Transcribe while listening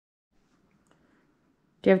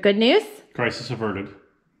Do you have good news? Crisis averted.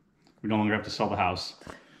 We no longer have to sell the house.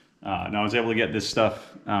 Now I was able to get this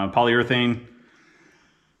stuff, polyurethane,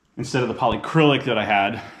 instead of the polyacrylic that I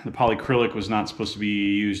had. The polyacrylic was not supposed to be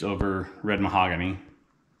used over red mahogany.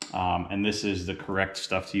 And this is the correct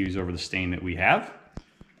stuff to use over the stain that we have.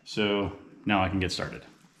 So now I can get started.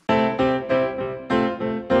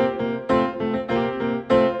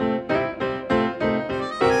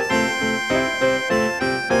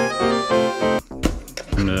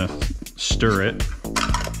 I'm gonna stir it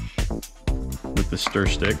with the stir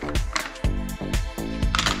stick.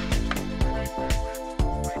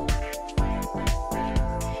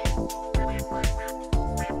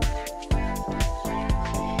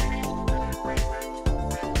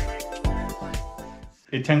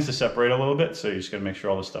 It tends to separate a little bit, so you just gotta make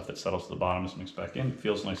sure all the stuff that settles to the bottom is mixed back in. It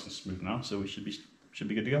feels nice and smooth now, so we should be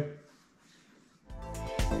good to go.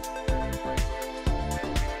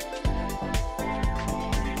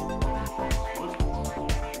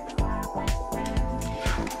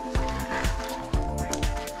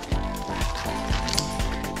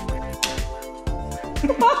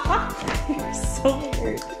 You're so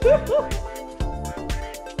weird.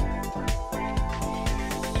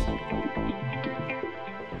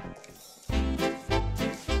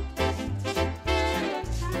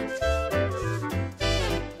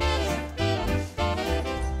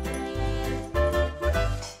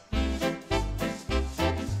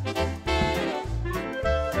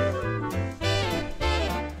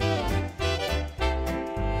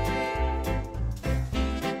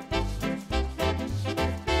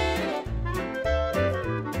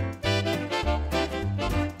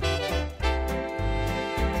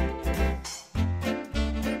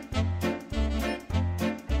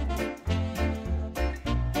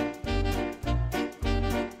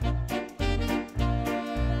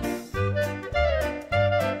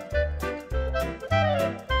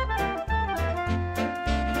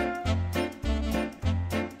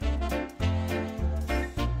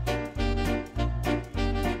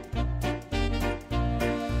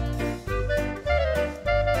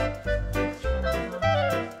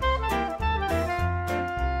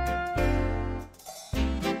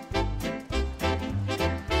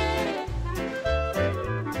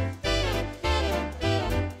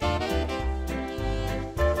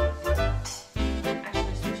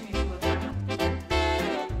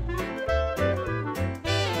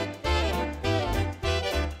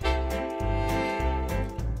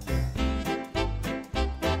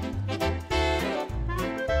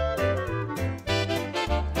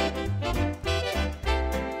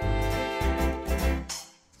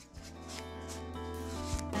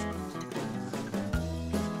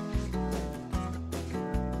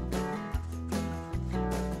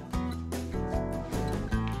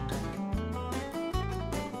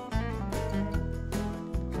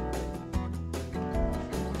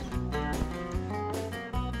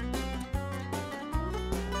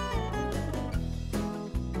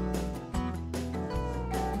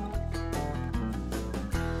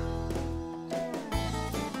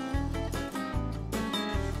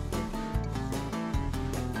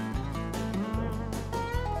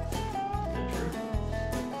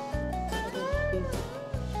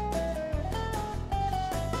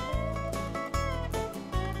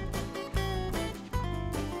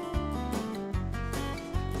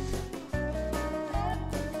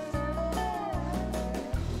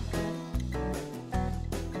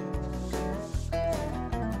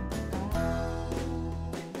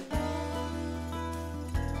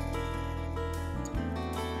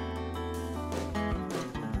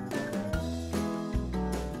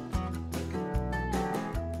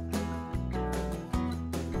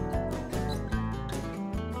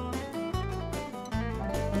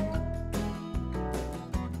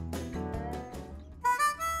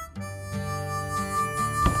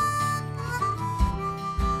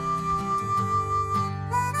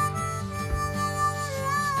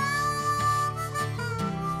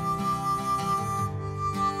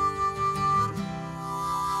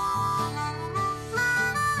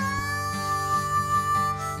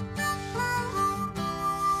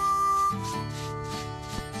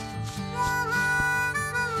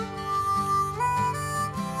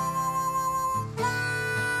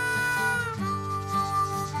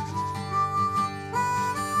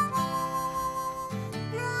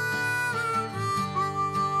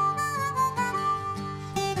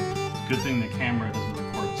 Good thing the camera doesn't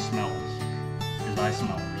record smells, because I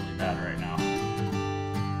smell really bad right now.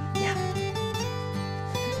 Yeah.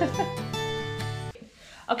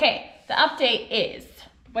 Okay, the update is,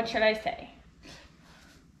 what should I say?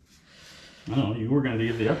 I don't know, you were going to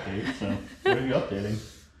give the update, so what are you updating?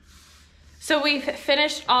 So we've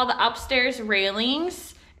finished all the upstairs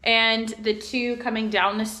railings and the two coming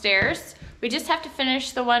down the stairs. We just have to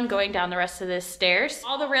finish the one going down the rest of the stairs.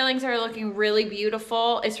 All the railings are looking really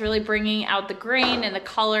beautiful. It's really bringing out the grain and the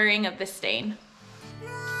coloring of the stain.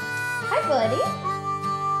 Hi, buddy.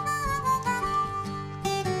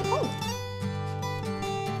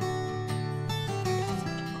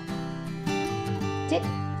 Hey.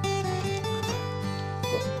 Sit.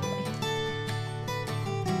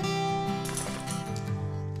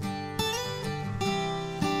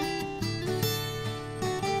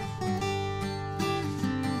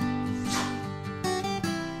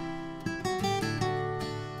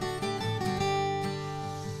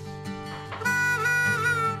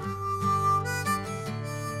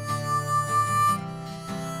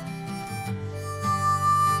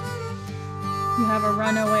 You have a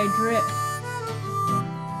runaway drip.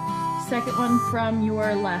 Second one from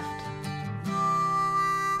your left.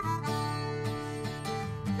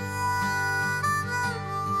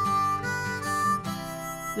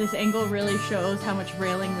 This angle really shows how much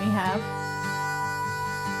railing we have.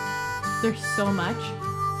 There's so much.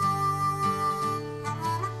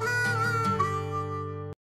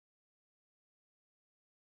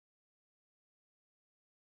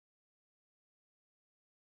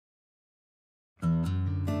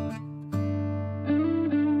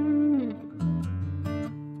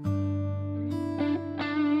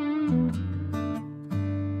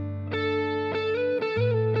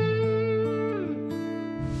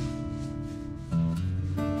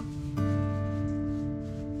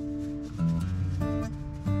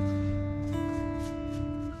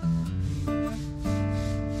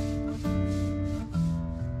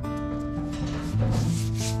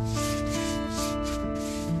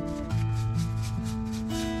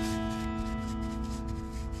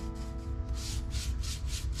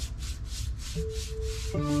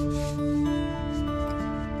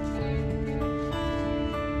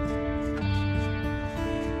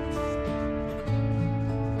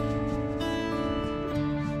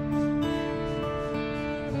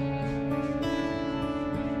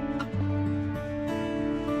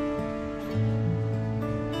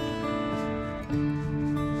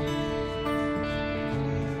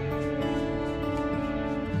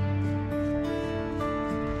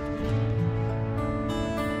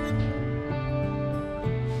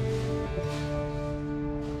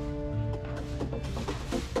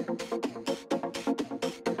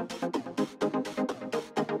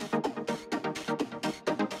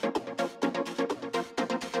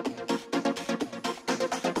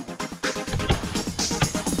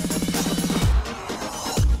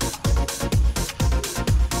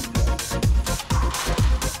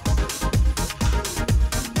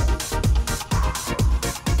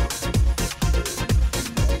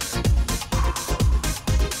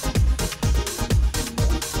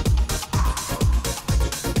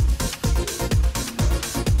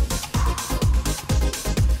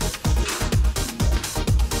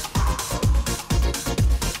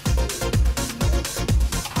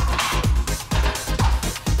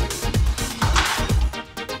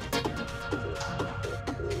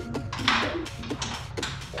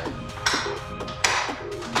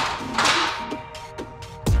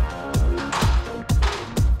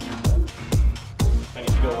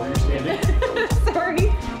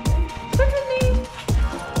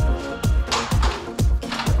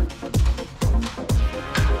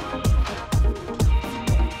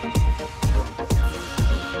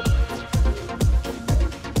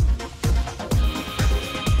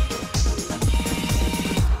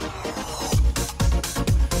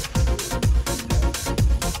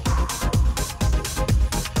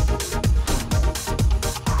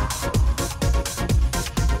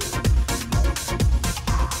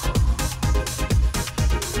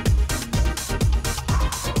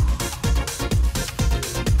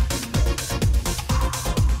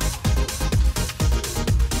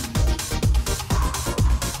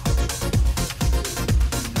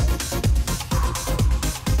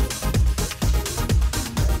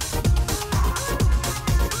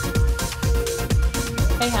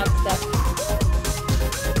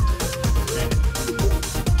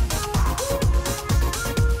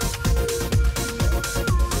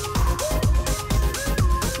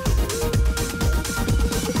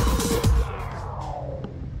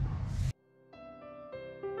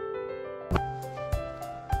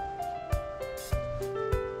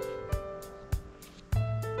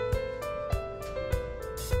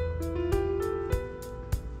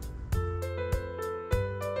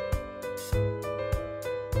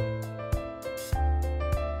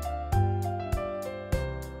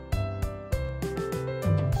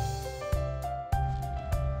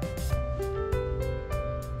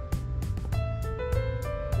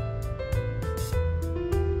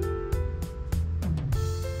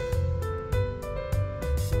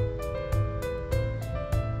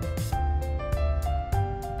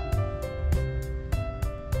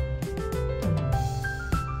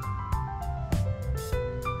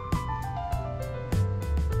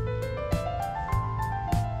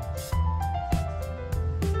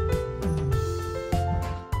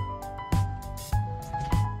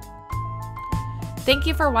 Thank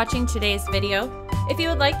you for watching today's video. If you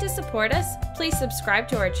would like to support us, please subscribe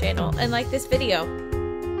to our channel and like this video.